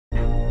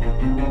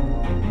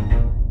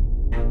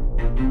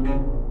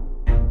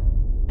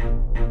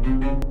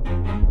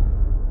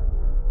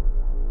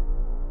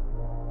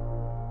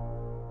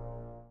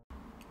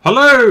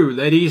Hello,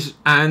 ladies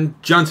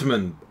and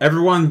gentlemen.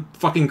 Everyone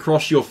fucking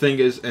cross your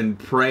fingers and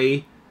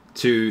pray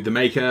to the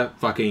Maker,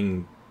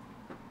 fucking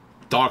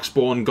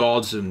Darkspawn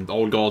gods and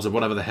old gods or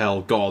whatever the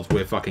hell gods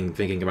we're fucking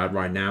thinking about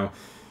right now.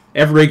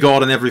 Every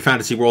god in every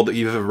fantasy world that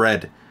you've ever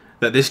read.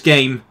 That this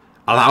game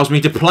allows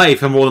me to play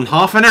for more than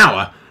half an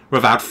hour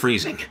without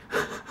freezing.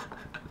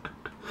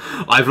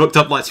 I've looked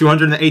up like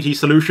 280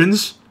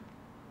 solutions.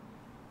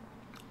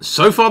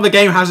 So far the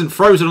game hasn't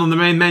frozen on the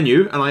main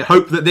menu, and I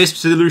hope that this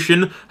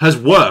solution has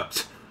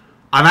worked.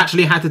 I've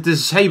actually had to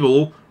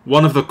disable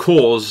one of the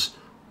cores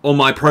on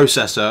my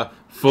processor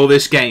for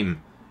this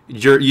game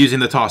using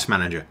the task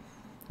manager,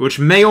 which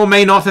may or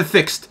may not have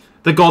fixed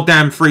the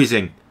goddamn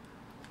freezing.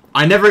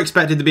 I never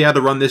expected to be able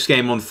to run this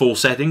game on full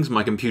settings.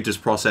 My computer's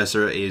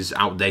processor is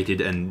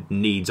outdated and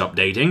needs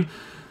updating,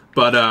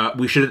 but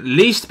we should at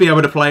least be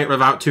able to play it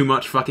without too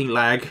much fucking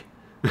lag.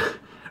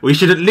 We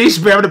should at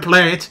least be able to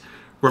play it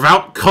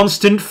without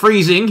constant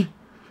freezing.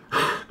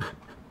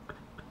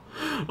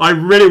 I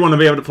really want to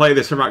be able to play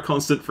this without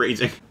constant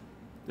freezing.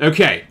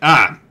 Okay,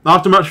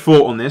 after much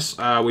thought on this,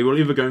 we were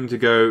either going to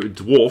go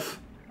dwarf,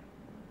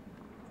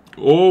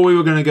 or we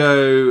were going to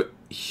go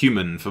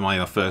human for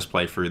my first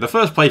playthrough. The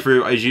first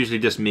playthrough is usually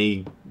just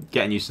me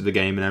getting used to the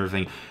game and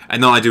everything,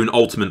 and then I do an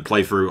ultimate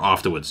playthrough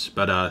afterwards.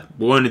 But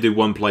we'll only do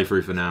one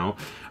playthrough for now,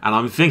 and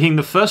I'm thinking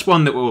the first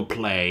one that we'll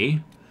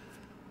play...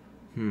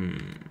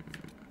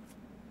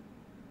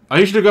 I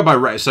usually go by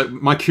race. So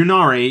my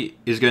Kunari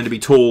is going to be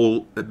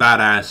tall,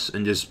 badass,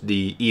 and just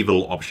the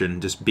evil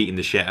option, just beating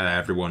the shit out of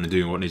everyone and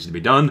doing what needs to be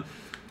done.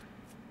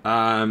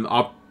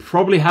 I'll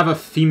probably have a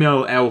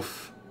female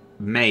elf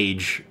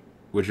mage,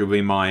 which will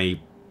be my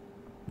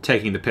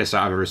taking the piss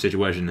out of every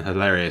situation,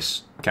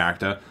 hilarious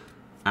character.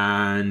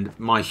 And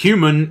my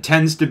human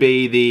tends to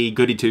be the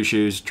goody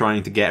two-shoes,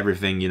 trying to get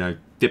everything, you know,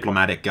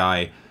 diplomatic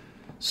guy.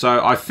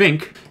 So I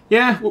think,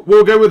 yeah,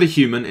 we'll go with the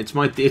human. It's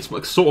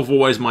sort of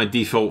always my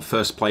default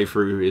first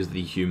playthrough is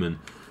the human.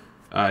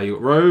 You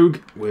got rogue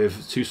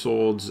with two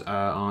swords,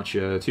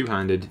 archer,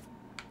 two-handed,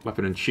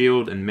 weapon and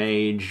shield, and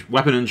mage.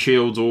 Weapon and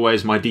shield's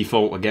always my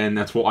default. Again,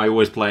 that's what I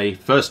always play.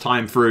 First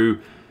time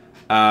through,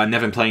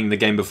 never playing the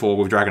game before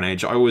with Dragon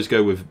Age, I always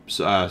go with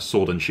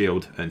sword and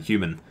shield and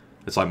human.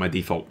 It's like my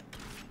default.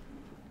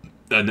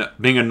 And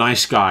being a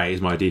nice guy is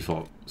my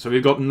default. So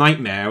we've got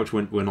Nightmare, which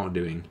we're not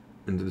doing.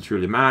 Into the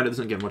Truly Mad, it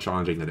doesn't get more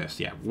challenging than this.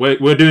 Yeah,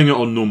 we're doing it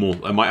on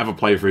normal. And my other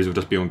playthroughs will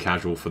just be on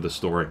casual for the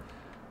story.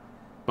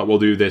 But we'll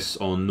do this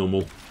on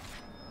normal.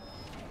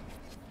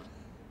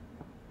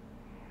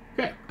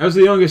 Okay, as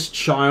the youngest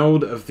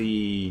child of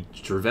the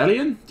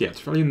Trevelyan? Yeah,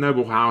 Trevelyan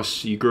noble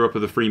house, you grew up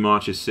in the Free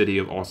Marches city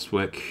of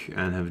Ostwick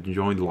and have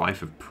enjoyed a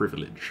life of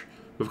privilege.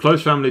 With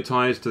close family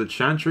ties to the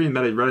Chantry and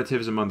many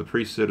relatives among the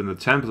priesthood and the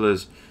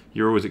Templars,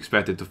 you're always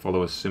expected to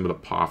follow a similar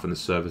path in the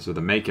service of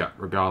the Maker,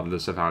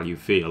 regardless of how you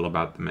feel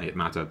about the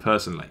matter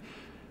personally.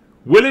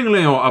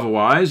 Willingly or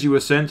otherwise, you were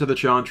sent to the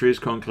Chantry's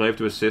conclave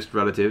to assist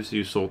relatives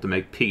who sought to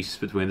make peace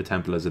between the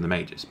Templars and the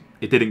Mages.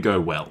 It didn't go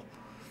well.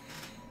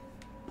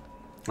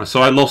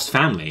 So I lost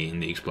family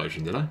in the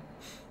explosion, did I?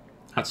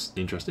 That's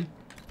interesting.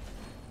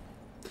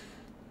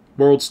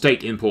 World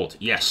State import,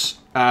 yes.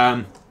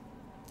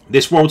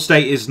 This World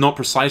State is not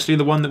precisely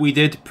the one that we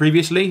did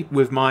previously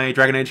with my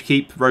Dragon Age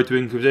Keep Road to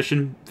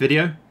Inquisition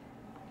video.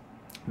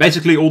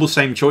 Basically all the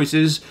same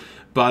choices,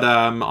 but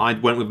I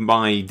went with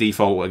my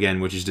default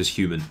again, which is just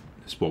human.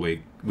 That's what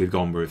we've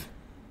gone with.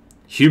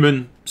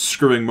 Human,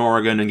 screwing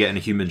Morrigan and getting a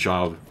human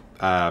child,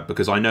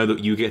 because I know that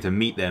you get to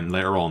meet them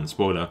later on,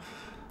 spoiler.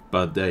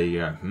 But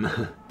they,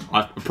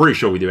 I'm pretty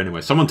sure we do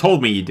anyway. Someone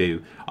told me you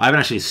do. I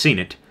haven't actually seen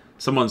it.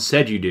 Someone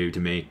said you do to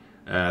me.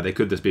 They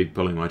could just be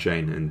pulling my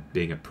chain and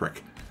being a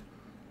prick.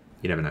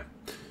 You never know.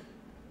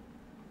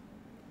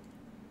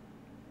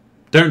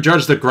 Don't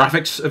judge the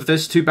graphics of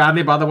this too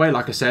badly, by the way.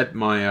 Like I said,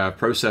 my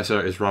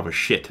processor is rather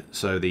shit,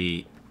 so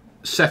the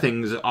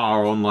settings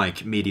are on,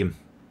 like, medium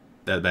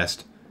at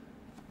best.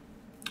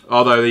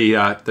 Although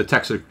the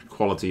texture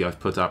quality I've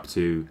put up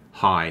to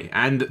high.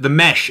 And the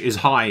mesh is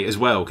high as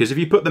well, because if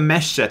you put the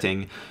mesh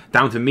setting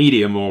down to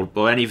medium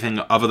or anything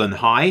other than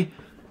high,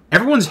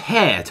 everyone's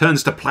hair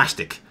turns to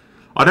plastic.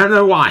 I don't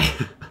know why.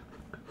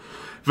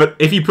 But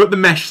if you put the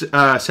mesh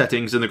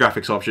settings and the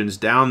graphics options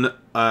down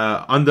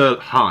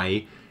under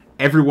high,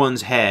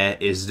 everyone's hair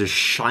is just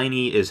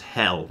shiny as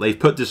hell. They've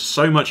put just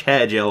so much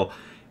hair gel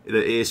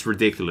that it's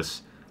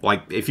ridiculous.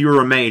 Like, if you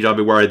were a mage, I'd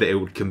be worried that it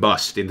would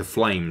combust into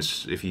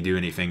flames if you do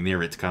anything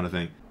near it, kind of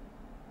thing.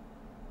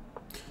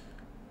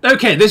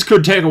 Okay, this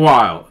could take a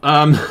while.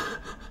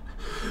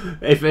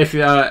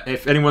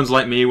 If anyone's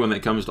like me when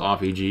it comes to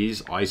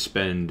RPGs, I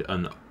spend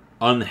an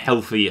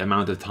unhealthy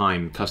amount of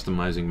time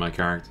customizing my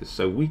characters,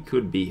 so we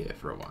could be here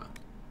for a while.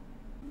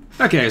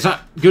 Okay, is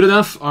that good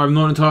enough? I'm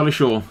not entirely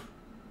sure.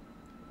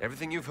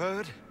 Everything you've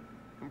heard?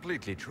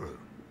 Completely true.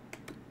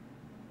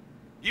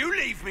 You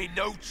leave me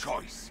no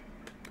choice.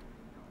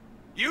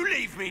 You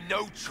leave me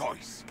no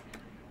choice.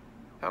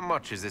 How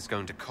much is this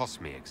going to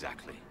cost me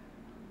exactly?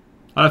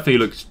 I don't think it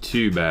looks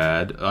too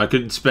bad. I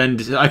could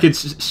spend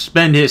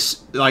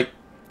his, like,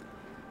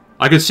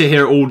 I could sit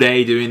here all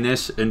day doing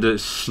this and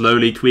just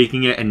slowly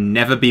tweaking it and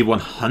never be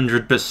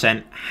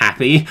 100%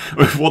 happy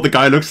with what the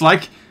guy looks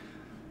like.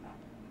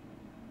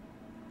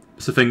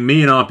 It's the thing,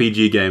 me in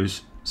RPG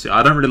games, see,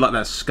 I don't really like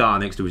that scar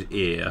next to his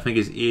ear. I think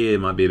his ear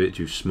might be a bit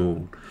too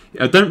small.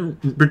 I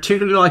don't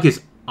particularly like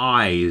his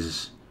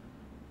eyes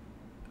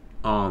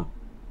aren't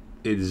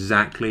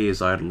exactly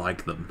as I'd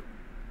like them.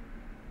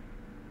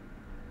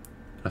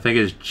 I think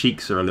his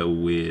cheeks are a little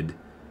weird.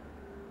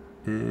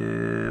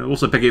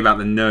 Also picking about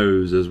the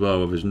nose as well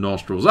with his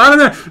nostrils. I don't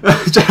know.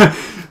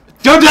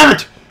 God damn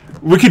it!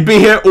 We could be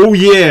here all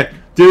year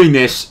doing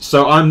this,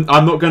 so I'm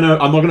not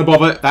gonna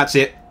bother. That's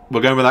it.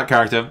 We're going with that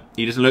character.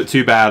 He doesn't look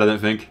too bad, I don't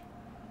think.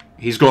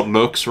 He's got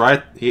looks,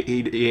 right?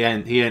 He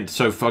ain't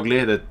so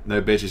fugly that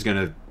no bitch is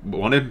gonna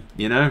want him,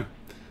 you know?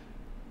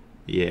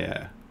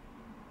 Yeah.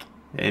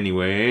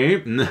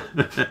 Anyway. You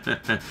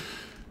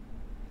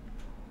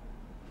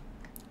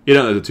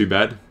don't look too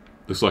bad.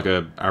 Looks like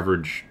a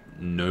average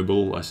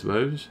noble, I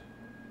suppose.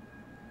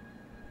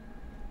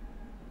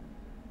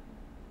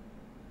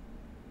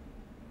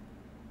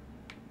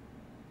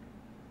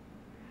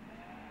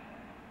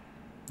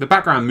 The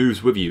background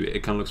moves with you.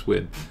 It kind of looks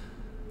weird.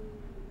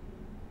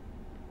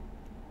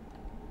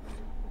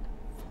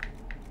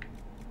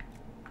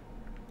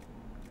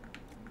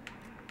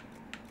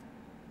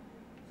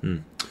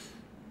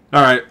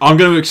 Alright, I'm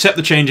going to accept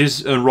the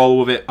changes and roll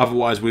with it.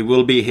 Otherwise, we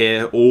will be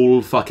here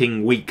all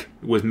fucking week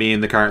with me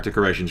in the character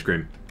creation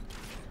screen.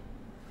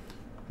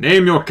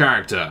 Name your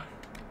character.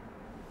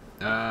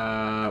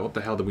 What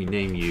the hell did we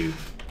name you?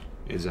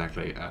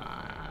 Exactly.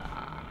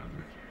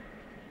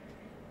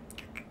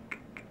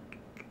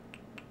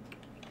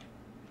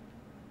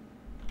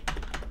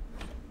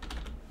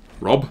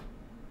 Rob?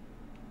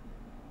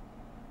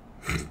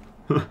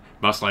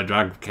 Must I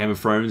drag Game of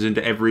Thrones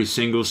into every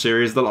single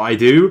series that I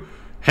do?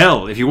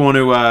 Hell, if you want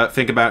to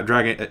think about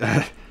dragging...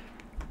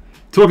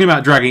 talking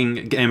about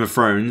dragging Game of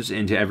Thrones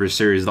into every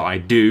series that I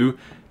do,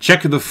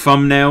 check the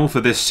thumbnail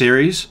for this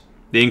series.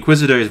 The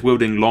Inquisitor is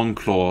wielding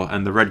Longclaw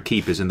and the Red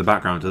Keep is in the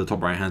background to the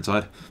top right hand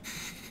side.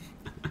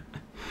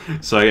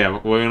 So yeah,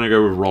 we're going to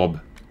go with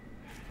Rob.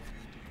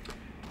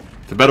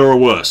 For better or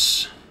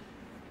worse.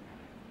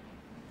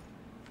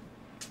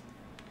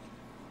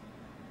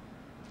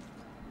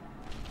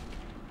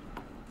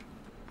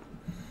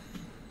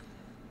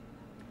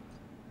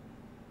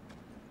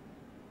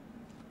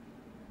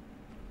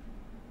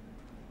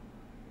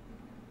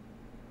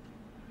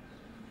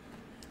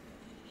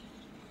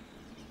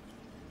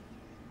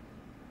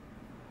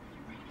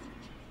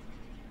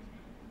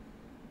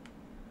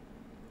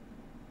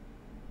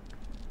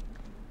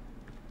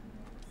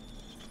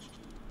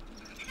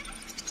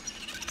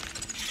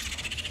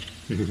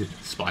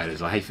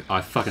 Spiders. I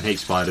fucking hate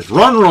spiders.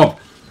 Run, Rob!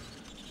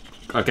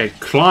 Okay,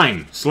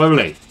 climb.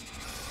 Slowly.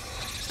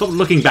 Stop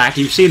looking back.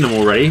 You've seen them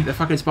already. They're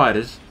fucking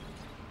spiders.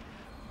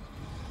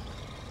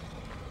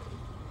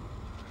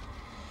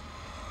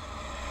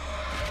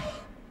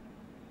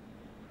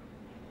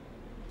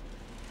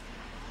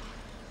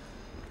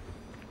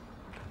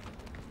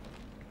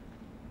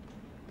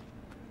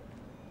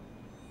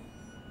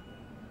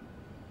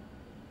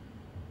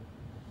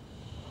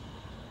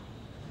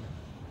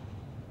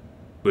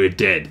 We're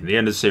dead. The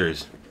end of the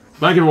series.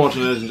 Thank you for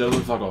watching, ladies and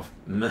gentlemen. Fuck off.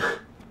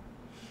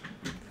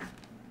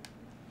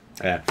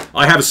 Yeah.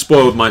 I have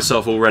spoiled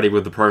myself already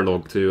with the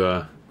prologue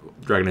to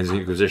Dragon Age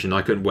Inquisition.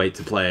 I couldn't wait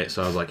to play it,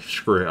 so I was like,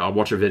 screw it. I'll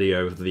watch a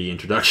video of the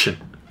introduction.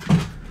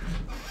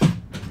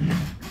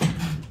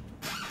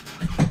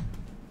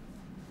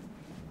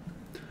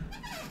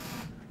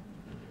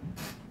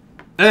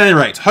 At any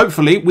rate,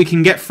 hopefully we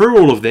can get through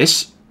all of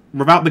this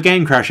without the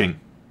game crashing.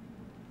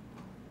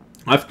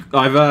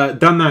 I've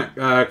done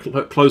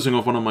that closing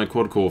off one of my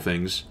quad-core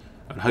things,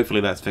 and hopefully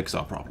that's fixed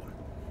our problem.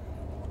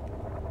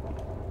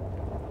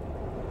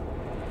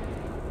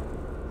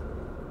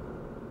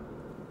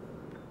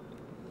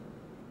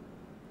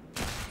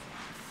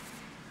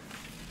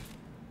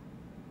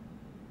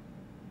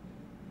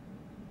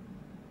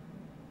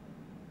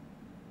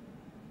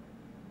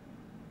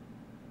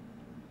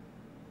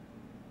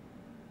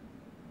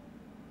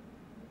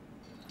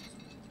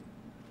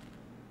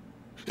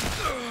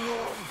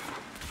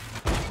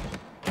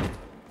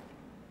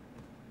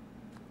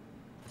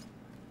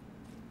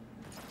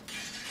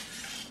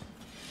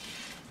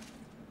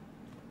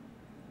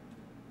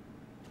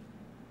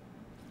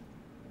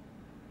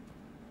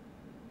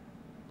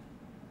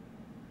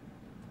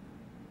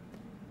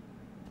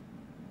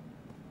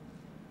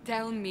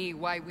 Tell me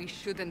why we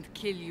shouldn't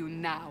kill you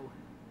now.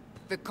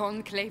 The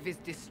Conclave is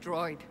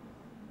destroyed.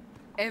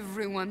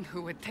 Everyone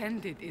who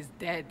attended is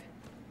dead.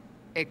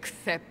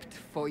 Except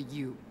for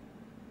you.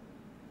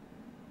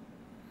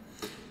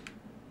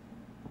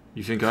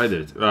 You think I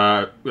did?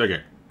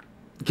 Okay.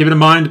 Keeping in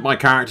mind, my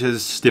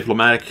character's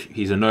diplomatic.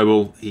 He's a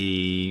noble.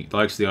 He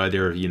likes the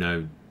idea of, you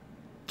know,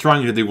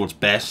 trying to do what's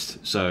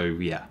best. So,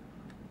 yeah.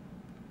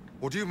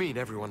 What do you mean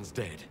everyone's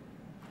dead?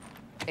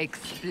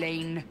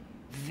 Explain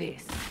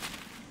this.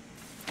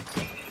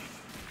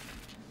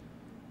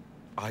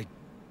 I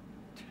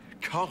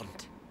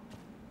can't.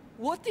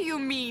 What do you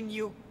mean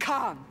you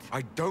can't?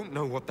 I don't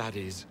know what that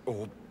is,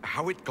 or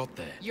how it got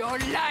there. You're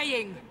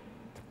lying!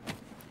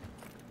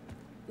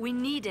 We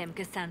need him,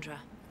 Cassandra.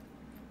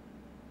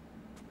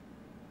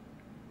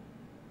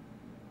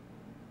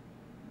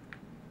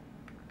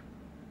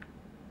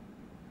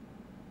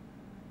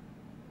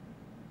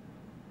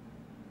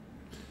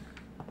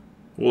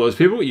 Well, there's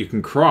people, you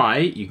can cry,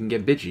 you can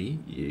get bitchy,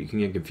 you can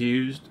get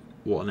confused.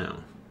 What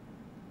now?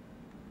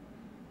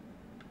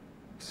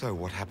 So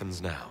what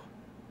happens now?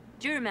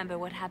 Do you remember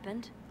what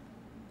happened?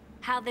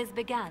 How this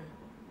began?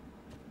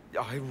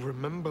 I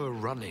remember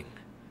running.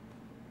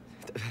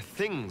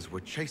 Things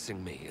were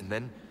chasing me, and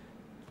then...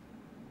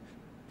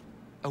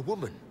 a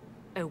woman.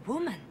 A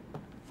woman?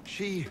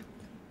 She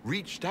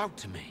reached out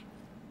to me.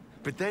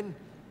 But then...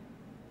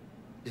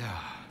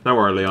 Don't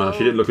worry, Liana. She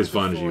Go didn't look to as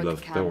fine the as you, fort,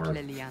 love. Count Don't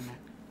worry. Liliana.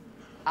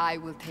 I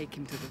will take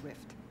him to the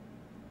rift.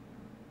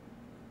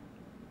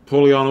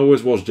 Poor Liana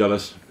always was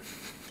jealous.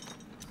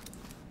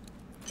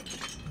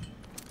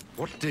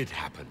 What did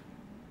happen?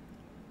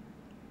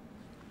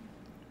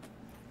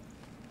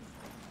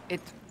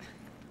 It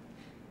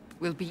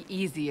will be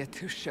easier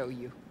to show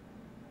you.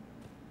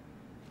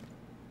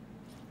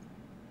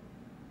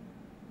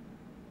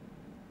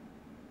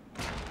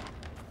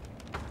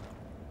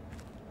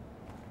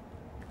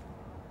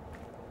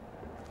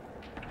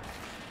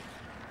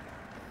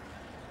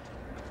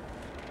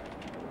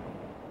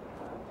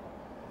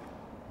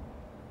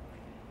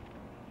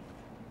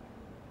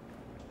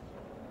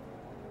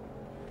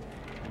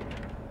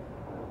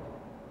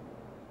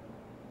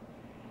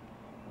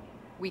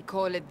 We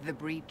call it the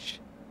Breach.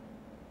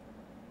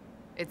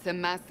 It's a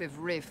massive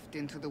rift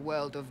into the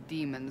world of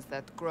demons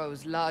that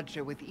grows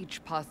larger with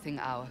each passing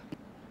hour.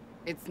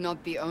 It's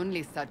not the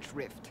only such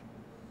rift,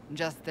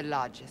 just the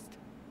largest.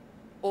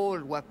 All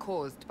were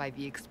caused by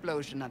the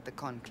explosion at the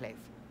Conclave.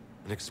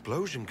 An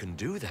explosion can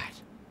do that.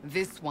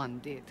 This one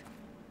did.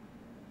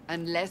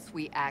 Unless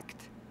we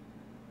act,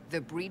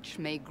 the Breach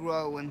may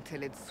grow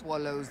until it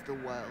swallows the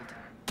world.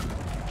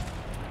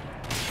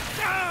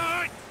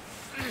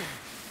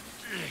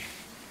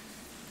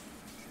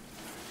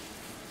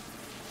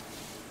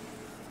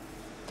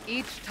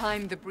 Each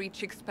time the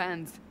Breach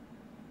expands,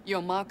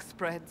 your mark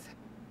spreads,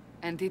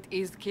 and it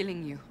is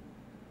killing you.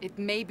 It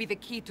may be the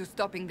key to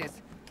stopping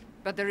this,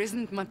 but there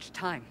isn't much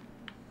time.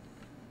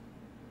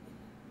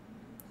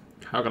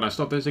 How can I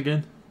stop this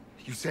again?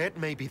 You said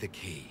maybe the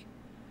key.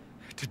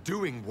 To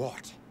doing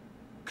what?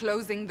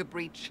 Closing the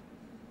Breach.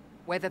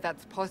 Whether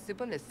that's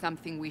possible is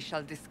something we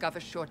shall discover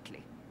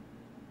shortly.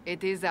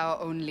 It is our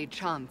only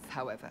chance,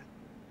 however.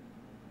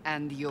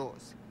 And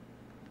yours.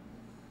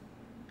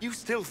 You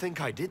still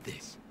think I did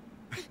this?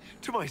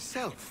 To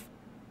myself?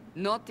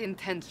 Not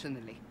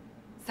intentionally.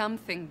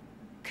 Something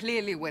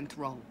clearly went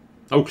wrong.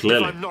 Oh, If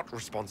clearly. I'm not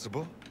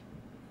responsible?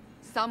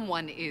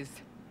 Someone is,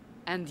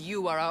 and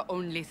you are our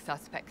only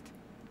suspect.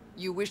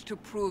 You wish to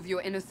prove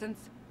your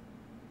innocence?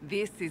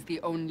 This is the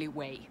only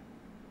way.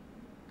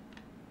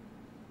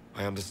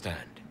 I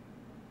understand.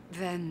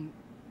 Then...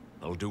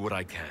 I'll do what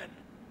I can.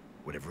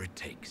 Whatever it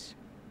takes.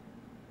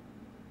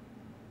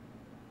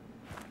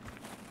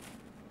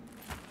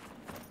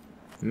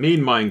 Me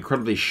and my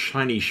incredibly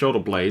shiny shoulder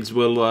blades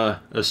will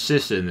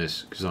assist in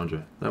this,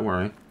 Cassandra. Don't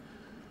worry.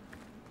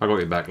 I got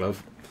your back,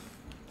 love.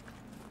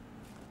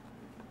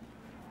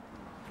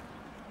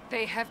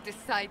 They have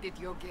decided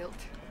your guilt.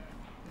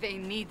 They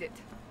need it.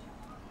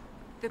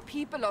 The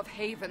people of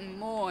Haven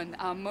mourn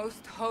our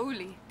most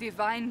holy,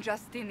 divine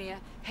Justinia,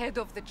 head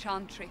of the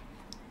Chantry.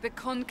 The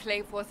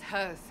Conclave was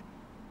hers.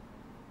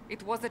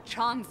 It was a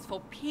chance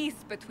for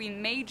peace between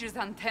mages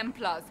and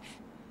Templars.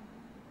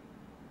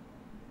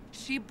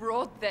 She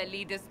brought their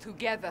leaders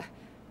together.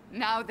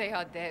 Now they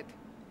are dead.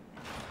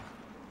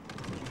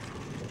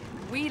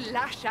 We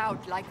lash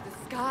out like the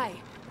sky,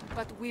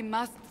 but we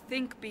must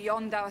think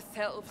beyond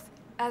ourselves,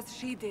 as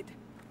she did.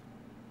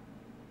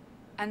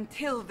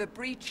 Until the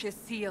breach is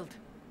sealed.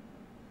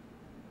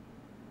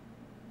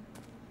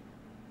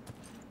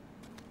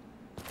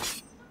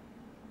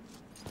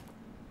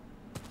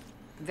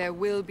 There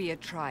will be a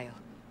trial.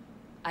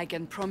 I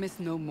can promise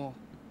no more.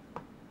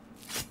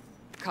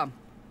 Come.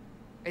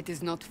 It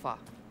is not far.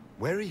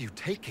 Where are you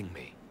taking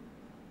me?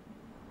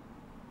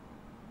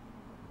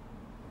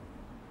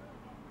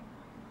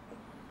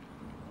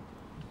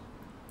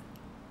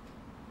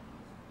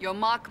 Your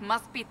mark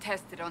must be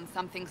tested on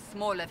something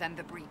smaller than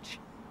the breach.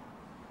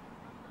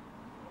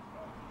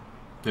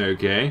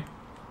 Okay.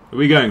 Where are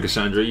we going,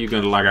 Cassandra? You're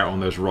going to lag out on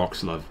those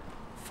rocks, love.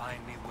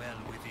 Find me well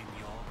within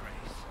your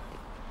grace.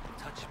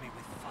 Touch me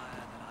with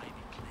fire that I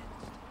be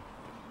cleansed.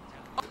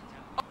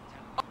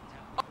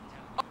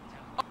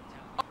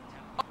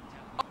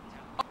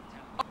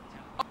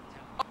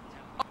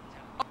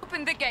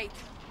 Open the gate.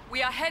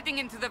 We are heading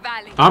into the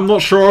valley. I'm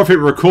not sure if it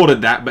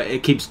recorded that, but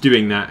it keeps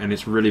doing that, and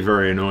it's really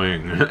very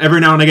annoying. Every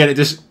now and again, it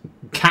just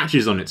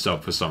catches on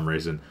itself for some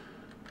reason.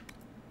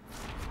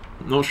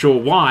 Not sure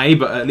why,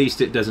 but at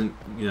least it doesn't,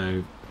 you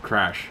know,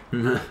 crash.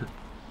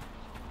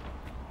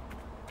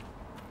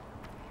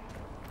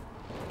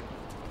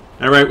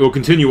 Anyway, we'll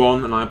continue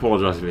on, and I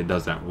apologise if it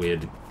does that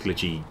weird,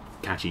 glitchy,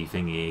 catchy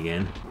thingy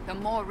again. The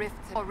more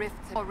rifts or rifts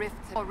or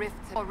rifts or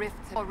rifts or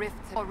rifts or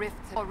rifts or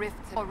rifts or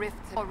rifts or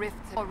rifts or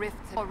rifts or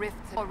rifts or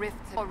rifts or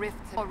rifts or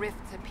rifts or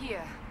rifts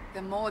appear,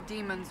 the more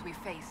demons we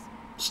face.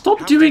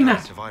 Stop doing How did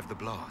I that! survive the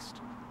blast?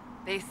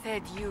 They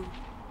said you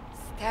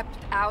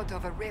stepped out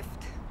of a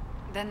rift,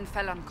 then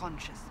fell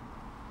unconscious.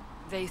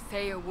 They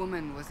say a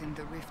woman was in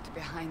the rift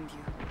behind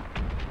you.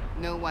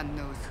 No one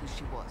knows who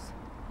she was.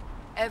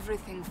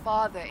 Everything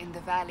farther in the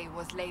valley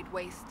was laid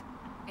waste,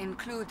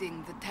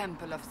 including the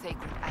Temple of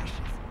Sacred Ashes.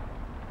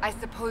 I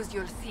suppose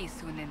you'll see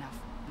soon enough.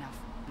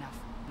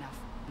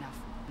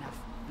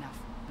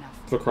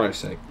 For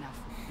Christ's sake.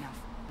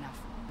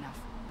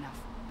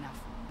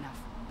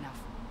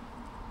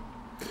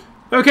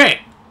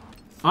 Okay,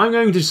 I'm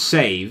going to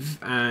save,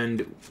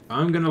 and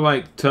I'm going to,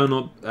 like, turn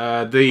up...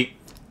 the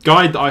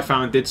guide that I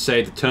found did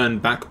say to turn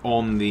back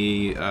on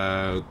the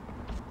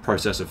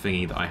processor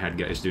thingy that I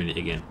had. It's doing it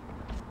again.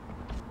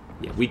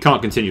 Yeah, we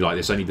can't continue like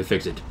this. I need to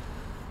fix it.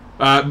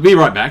 Be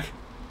right back.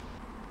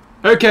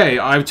 Okay,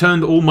 I've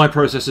turned all my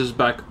processors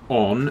back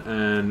on,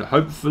 and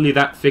hopefully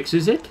that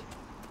fixes it.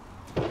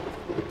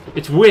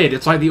 It's weird.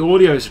 It's like the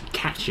audio is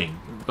catching,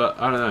 but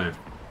I don't know.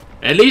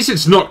 At least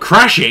it's not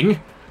crashing.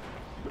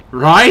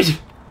 Right?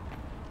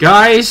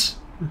 Guys?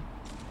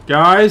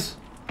 Guys?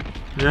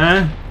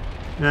 Yeah?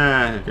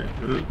 Yeah, okay.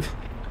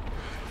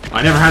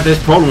 I never had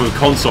this problem with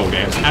console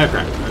games. Oh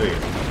crap. There we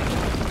go.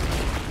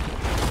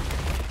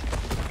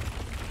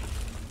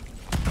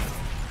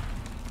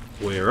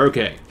 We're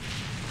okay.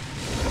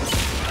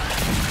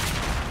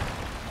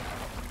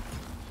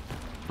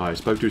 I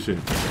spoke too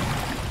soon.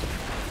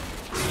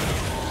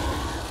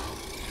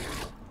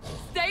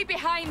 Stay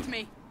behind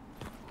me!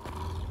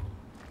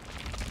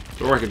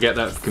 Or I could get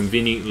that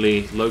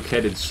conveniently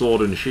located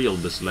sword and shield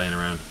that's laying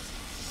around.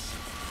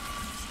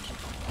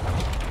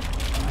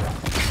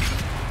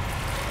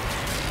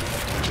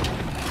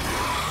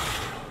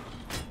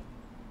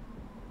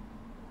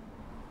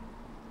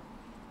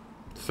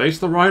 Face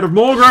the Ride of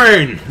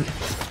Morgraine!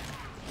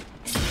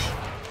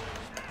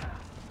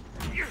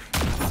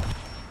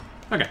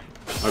 Okay.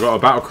 I got a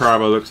battle cry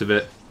by the looks of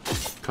it.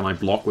 Can I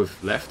block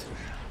with left?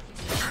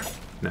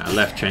 No,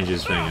 left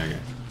changes thing, okay.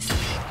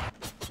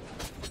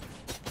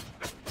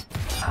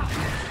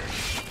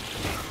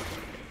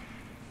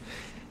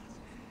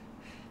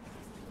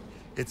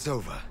 It's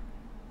over.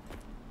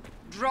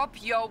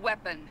 Drop your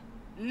weapon.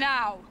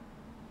 Now!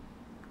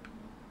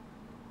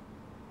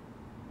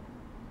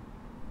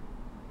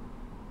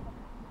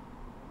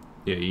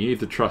 Yeah, you need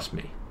to trust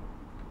me.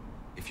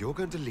 If you're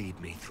going to lead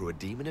me through a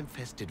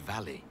demon-infested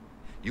valley,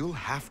 you'll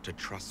have to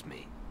trust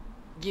me.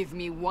 Give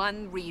me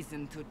one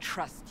reason to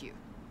trust you.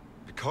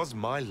 Because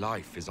my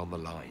life is on the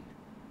line.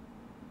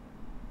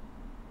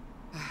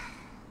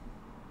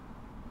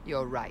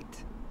 You're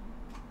right.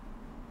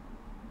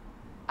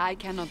 I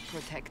cannot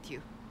protect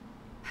you.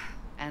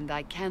 And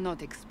I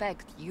cannot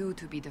expect you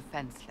to be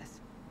defenseless.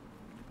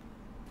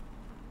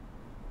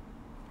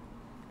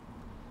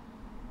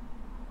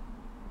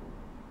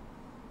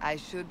 I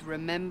should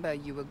remember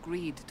you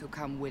agreed to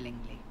come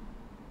willingly.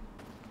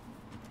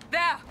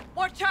 There!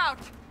 Watch out!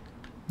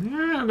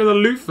 Yeah, I'm gonna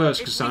loot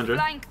first, Cassandra. If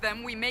we flank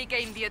them, we may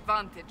gain the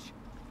advantage.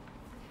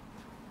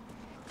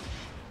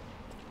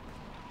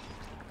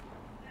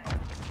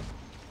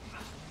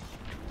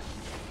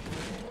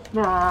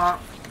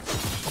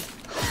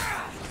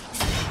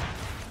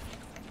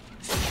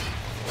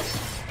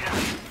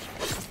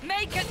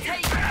 Make it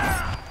take.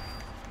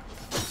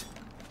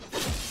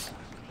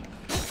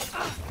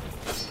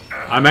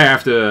 I may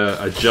have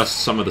to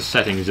adjust some of the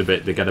settings a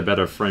bit to get a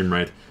better frame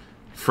rate.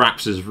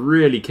 Fraps has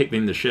really kicked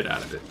in the shit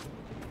out of it.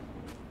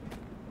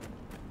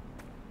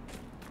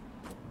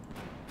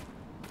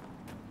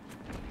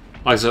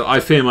 Like I said, I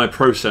fear my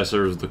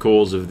processor is the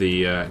cause of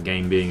the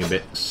game being a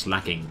bit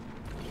slacking.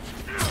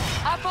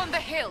 Up on the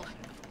hill.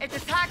 It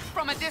attacks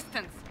from a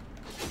distance.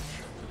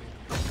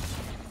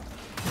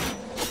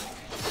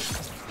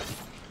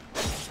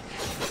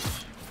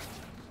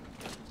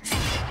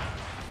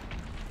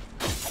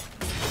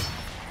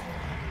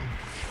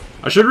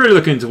 I should really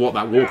look into what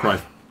that Warcry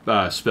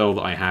spell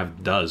that I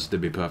have does, to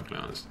be perfectly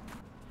honest.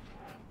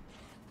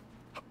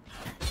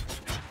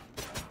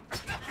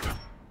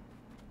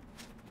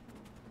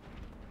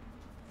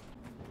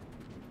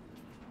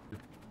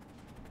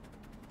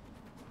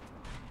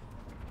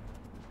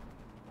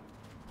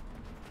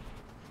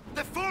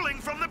 They're falling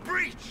from the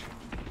breach!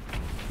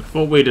 I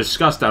thought we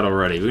discussed that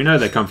already. We know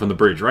they come from the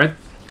bridge, right?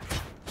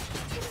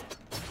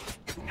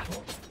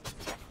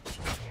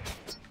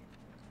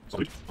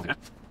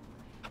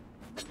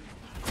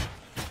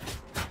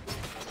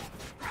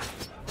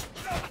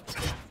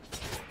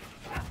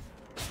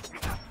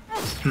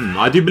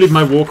 I do believe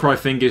my Warcry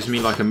thing gives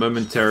me like a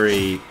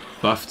momentary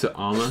buff to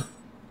armor,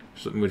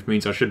 which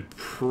means I should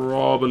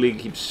probably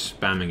keep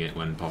spamming it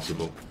when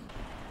possible.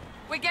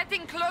 We're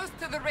getting close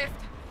to the rift.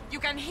 You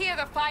can hear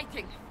the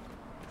fighting.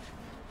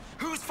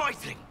 Who's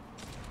fighting?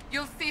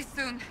 You'll see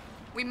soon.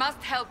 We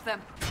must help them.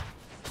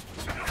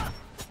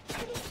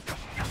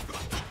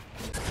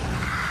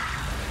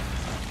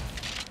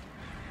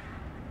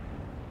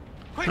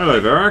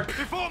 Hello, Varric.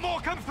 Before more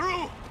come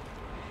through!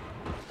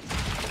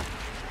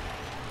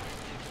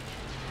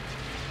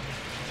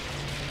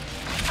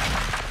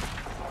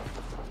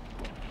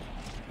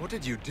 What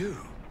did you do?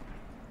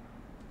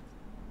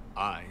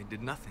 I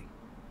did nothing.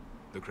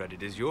 The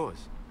credit is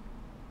yours.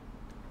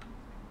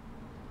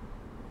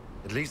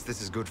 At least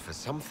this is good for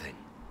something.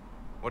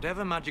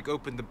 Whatever magic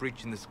opened the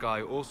breach in the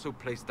sky also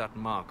placed that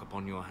mark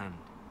upon your hand.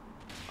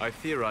 I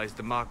theorized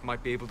the mark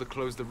might be able to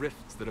close the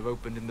rifts that have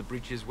opened in the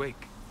breach's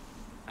wake.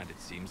 And it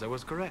seems I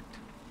was correct.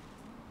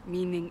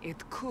 Meaning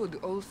it could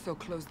also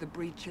close the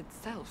breach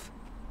itself.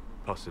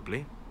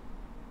 Possibly.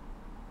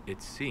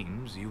 It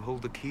seems you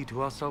hold the key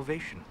to our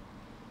salvation.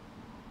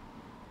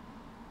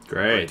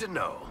 Great. Good to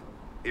know.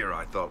 Here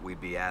I thought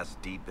we'd be ass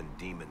deep in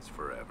demons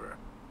forever.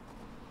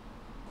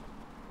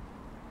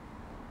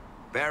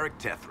 Varric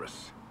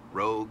Tethras,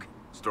 rogue,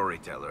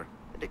 storyteller,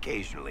 and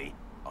occasionally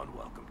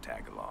unwelcome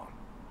tag-along.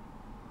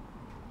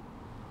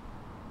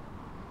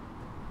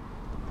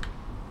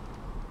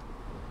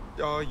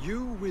 Are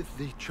you with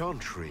the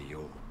Chantry,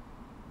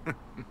 or...?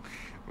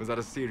 Was that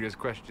a serious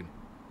question?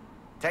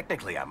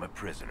 Technically, I'm a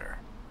prisoner,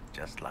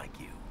 just like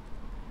you.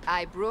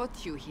 I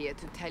brought you here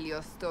to tell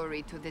your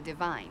story to the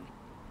Divine.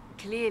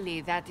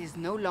 Clearly, that is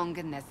no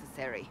longer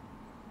necessary.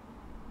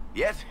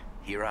 Yet,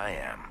 here I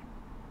am.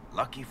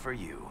 Lucky for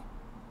you,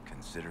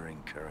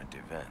 considering current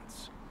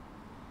events.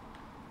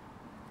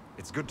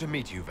 It's good to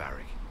meet you,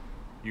 Varric.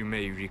 You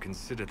may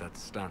reconsider that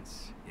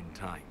stance in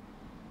time.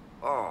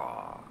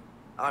 Oh,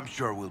 I'm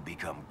sure we'll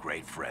become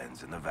great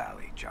friends in the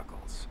valley,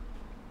 Chuckles.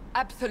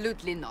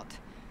 Absolutely not.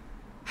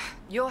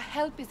 Your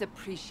help is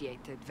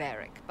appreciated,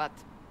 Varric, but...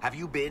 Have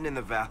you been in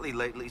the valley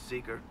lately,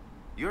 Seeker?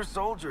 Your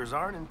soldiers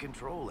aren't in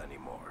control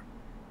anymore.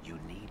 You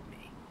need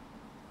me.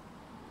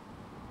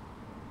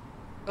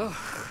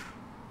 Ugh.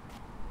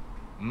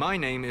 My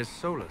name is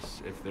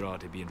Solus, if there are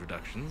to be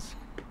introductions.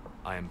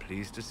 I am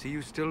pleased to see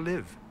you still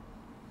live.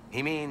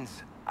 He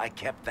means I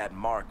kept that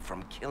mark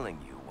from killing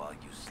you while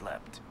you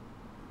slept.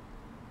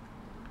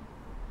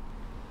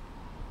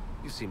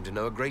 You seem to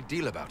know a great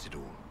deal about it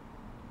all.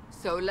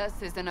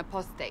 Solus is an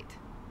apostate,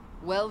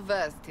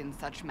 well-versed in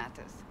such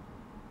matters.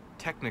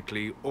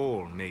 Technically,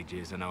 all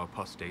mages are now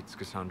apostates,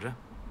 Cassandra.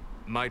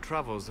 My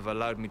travels have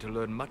allowed me to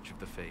learn much of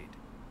the Fade,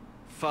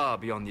 far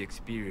beyond the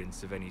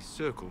experience of any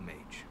Circle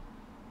mage.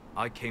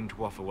 I came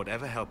to offer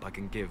whatever help I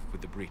can give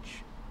with the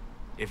breach.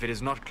 If it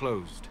is not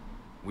closed,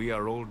 we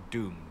are all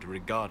doomed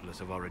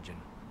regardless of origin.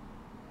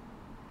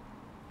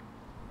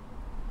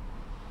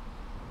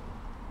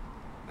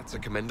 That's a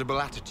commendable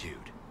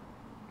attitude.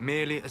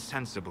 Merely a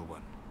sensible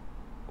one.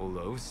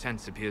 Although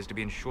sense appears to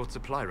be in short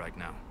supply right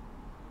now.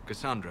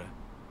 Cassandra,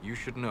 you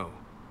should know,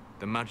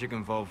 the magic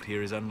involved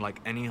here is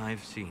unlike any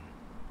I've seen.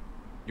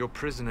 Your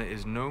prisoner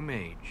is no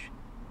mage.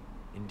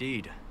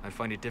 Indeed, I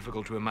find it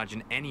difficult to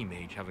imagine any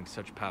mage having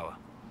such power.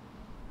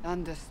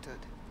 Understood.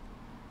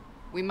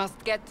 We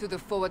must get to the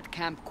forward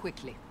camp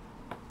quickly.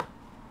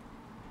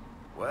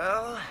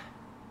 Well...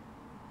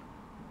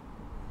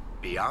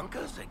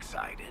 Bianca's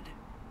excited.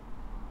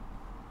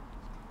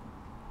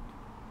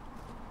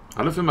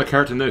 I don't think my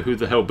character knows who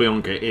the hell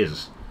Bianca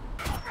is.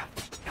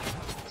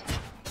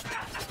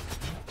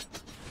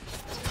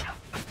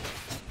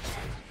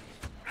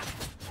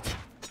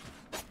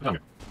 Okay.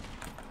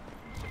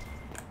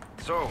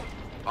 So,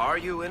 are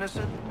you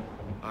innocent?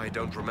 I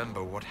don't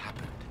remember what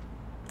happened.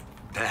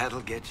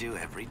 That'll get you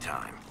every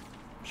time.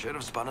 Should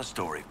have spun a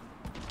story.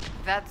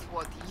 That's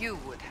what you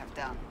would have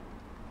done.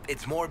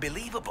 It's more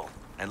believable,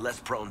 and less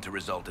prone to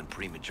result in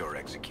premature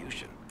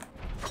execution.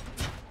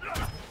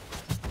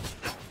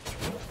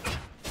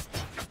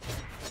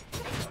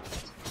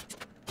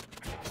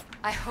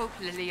 I hope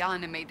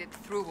Liliana made it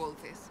through all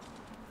this.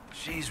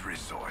 She's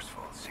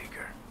resourceful,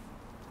 Seeker.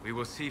 We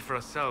will see for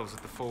ourselves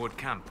at the forward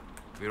camp.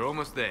 We're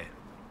almost there.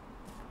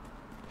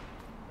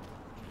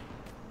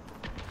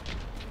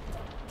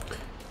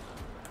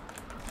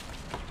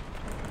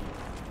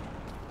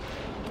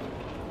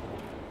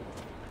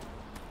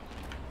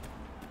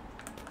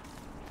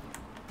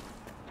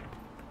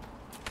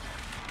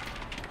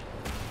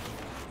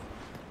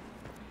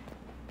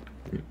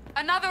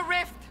 Another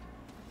rift!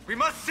 We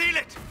must seal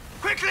it!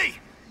 Quickly!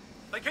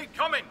 They keep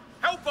coming!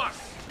 Help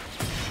us!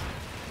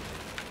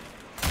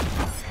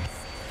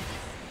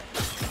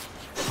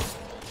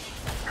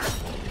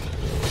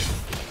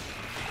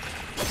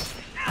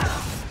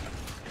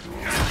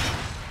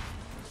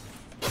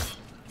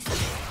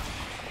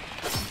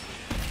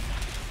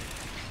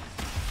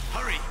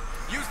 Hurry!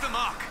 Use the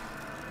mark!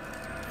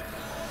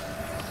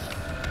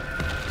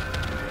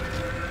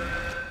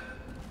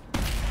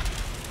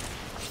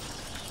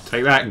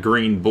 Take that,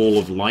 green ball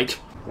of light.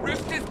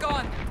 Rift is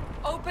gone.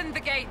 Open the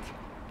gate.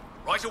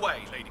 Right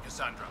away, Lady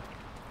Cassandra.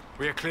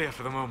 We are clear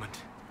for the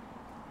moment.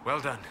 Well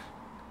done.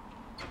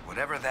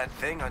 Whatever that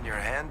thing on your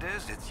hand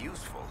is, it's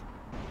useful.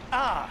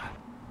 Ah,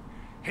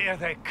 here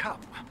they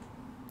come.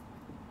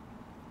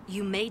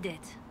 You made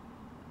it.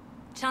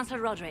 Chancellor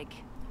Roderick,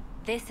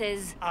 this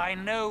is... I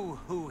know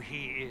who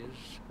he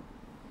is.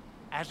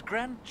 As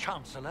Grand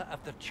Chancellor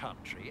of the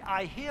Chantry,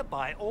 I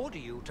hereby order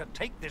you to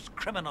take this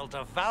criminal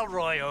to Val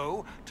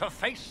Royeaux to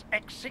face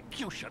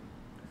execution.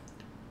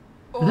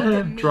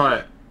 Order me? Try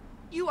it.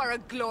 You are a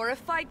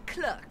glorified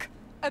clerk,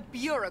 a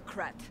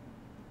bureaucrat.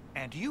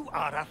 And you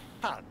are a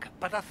thug,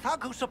 but a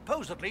thug who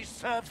supposedly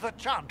serves the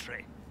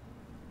Chantry.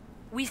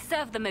 We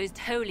serve the most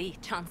holy,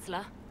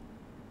 Chancellor.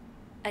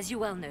 As you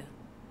well know.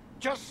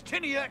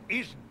 Justinia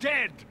is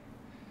dead!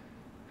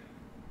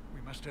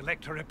 We must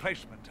elect a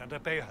replacement and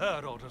obey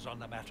her orders on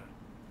the matter.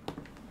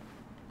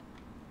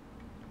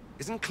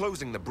 Isn't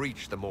closing the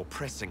breach the more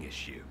pressing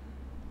issue?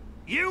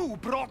 You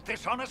brought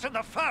this on us in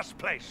the first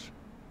place!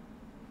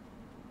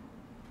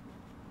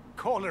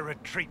 Call a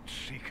retreat,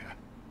 Seeker.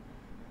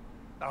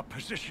 Our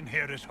position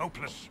here is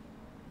hopeless.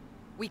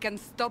 We can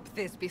stop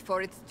this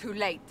before it's too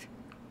late.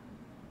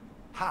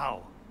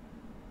 How?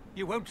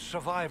 You won't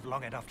survive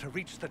long enough to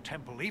reach the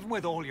temple, even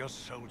with all your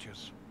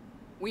soldiers.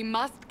 We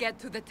must get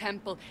to the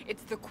temple.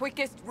 It's the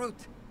quickest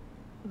route.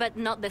 But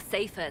not the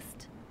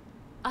safest.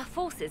 Our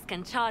forces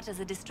can charge as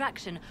a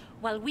distraction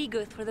while we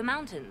go through the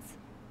mountains.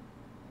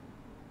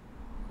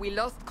 We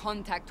lost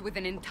contact with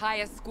an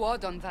entire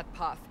squad on that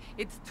path.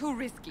 It's too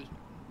risky.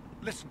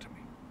 Listen to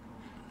me.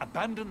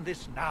 Abandon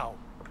this now,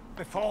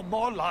 before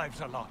more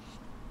lives are lost.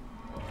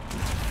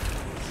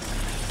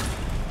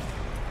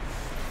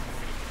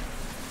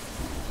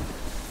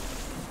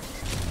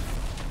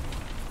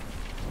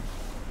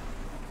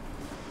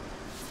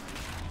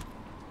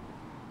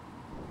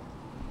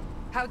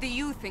 How do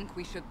you think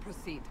we should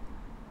proceed?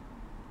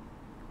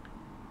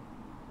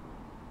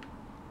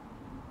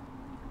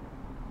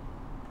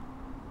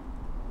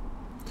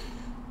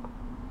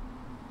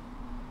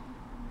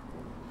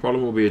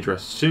 Problem will be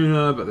addressed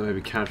sooner, but there may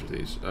be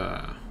casualties.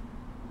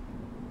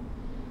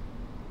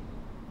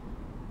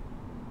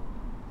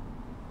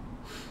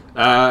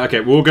 Okay,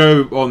 we'll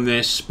go on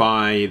this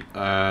by...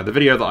 the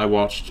video that I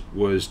watched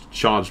was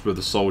charged with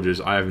the soldiers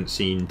I haven't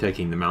seen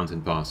taking the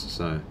mountain pass,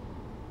 so...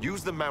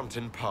 Use the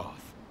mountain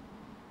path.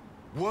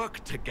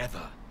 Work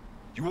together.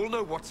 You all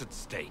know what's at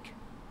stake.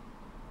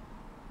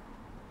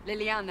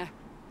 Liliana,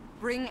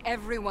 bring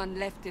everyone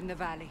left in the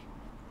valley.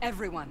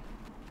 Everyone.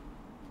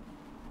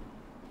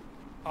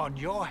 On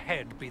your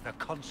head be the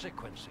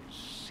consequences,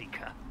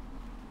 Seeker.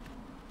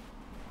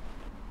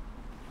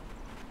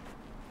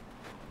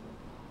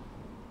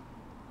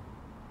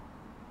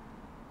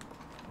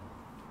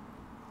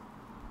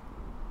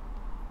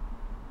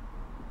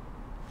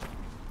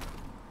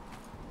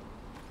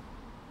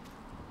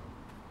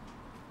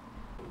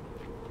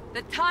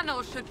 The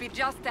tunnel should be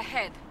just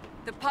ahead.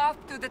 The path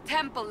to the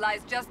temple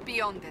lies just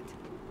beyond it.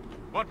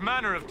 What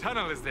manner of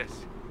tunnel is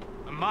this?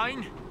 A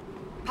mine?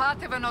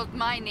 Part of an old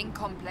mining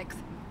complex.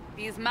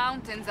 These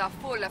mountains are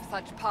full of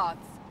such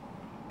paths.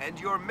 And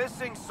your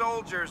missing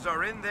soldiers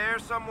are in there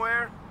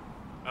somewhere?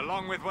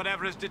 Along with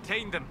whatever has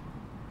detained them.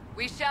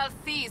 We shall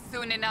see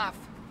soon enough.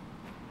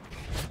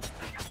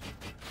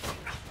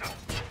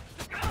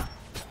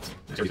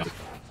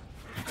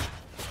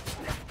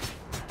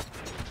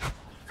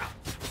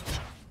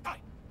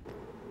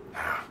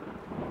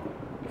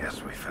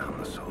 Guess we found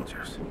the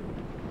soldiers.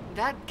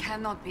 That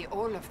cannot be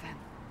all of them.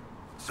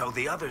 So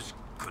the others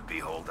could be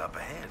holed up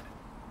ahead.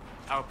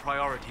 Our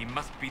priority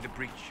must be the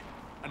breach.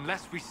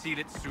 Unless we seal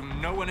it soon,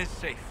 no one is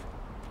safe.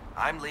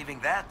 I'm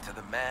leaving that to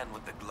the man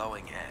with the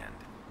glowing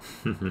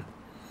hand.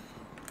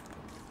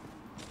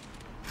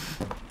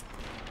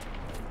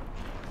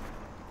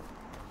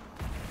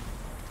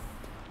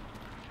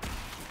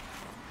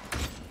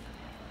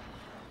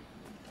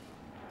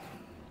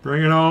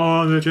 Bring it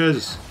on,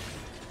 bitches!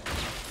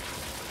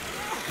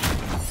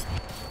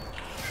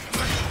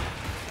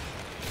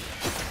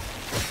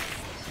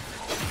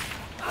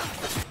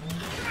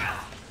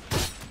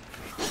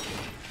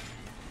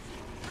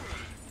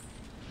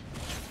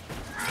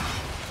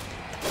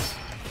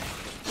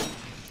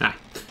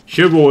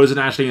 Shield Wall isn't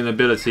actually an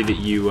ability that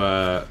you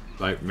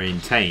like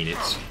maintain.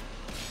 It's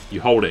you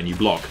hold it and you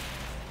block.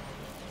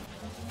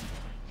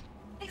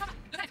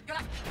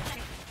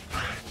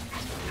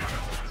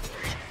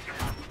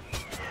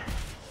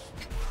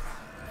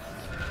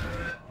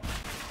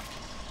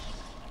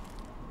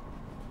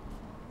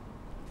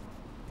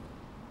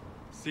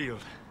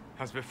 Sealed,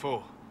 as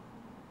before.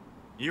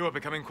 You are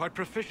becoming quite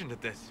proficient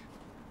at this.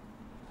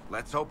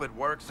 Let's hope it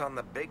works on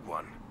the big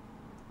one.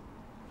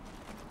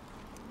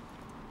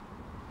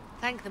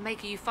 Thank the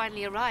Maker you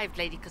finally arrived,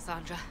 Lady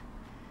Cassandra.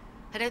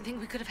 I don't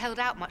think we could have held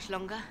out much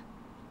longer.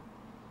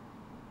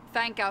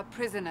 Thank our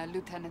prisoner,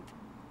 Lieutenant.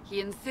 He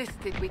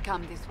insisted we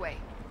come this way.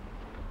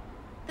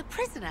 The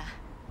prisoner?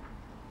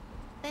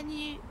 Then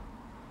you...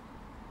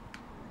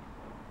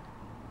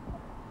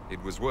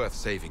 It was worth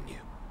saving you,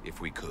 if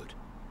we could.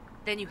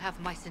 Then you have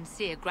my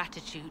sincere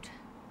gratitude.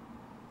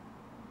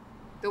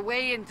 The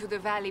way into the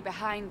valley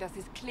behind us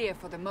is clear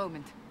for the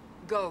moment.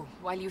 Go,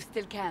 while you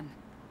still can.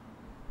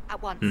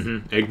 At once.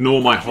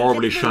 Ignore my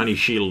horribly shiny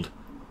shield.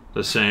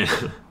 Just saying.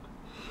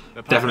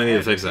 The path Definitely need to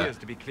ahead fix that. appears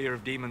to be clear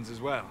of demons as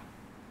well.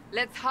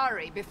 Let's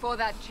hurry before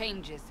that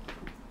changes.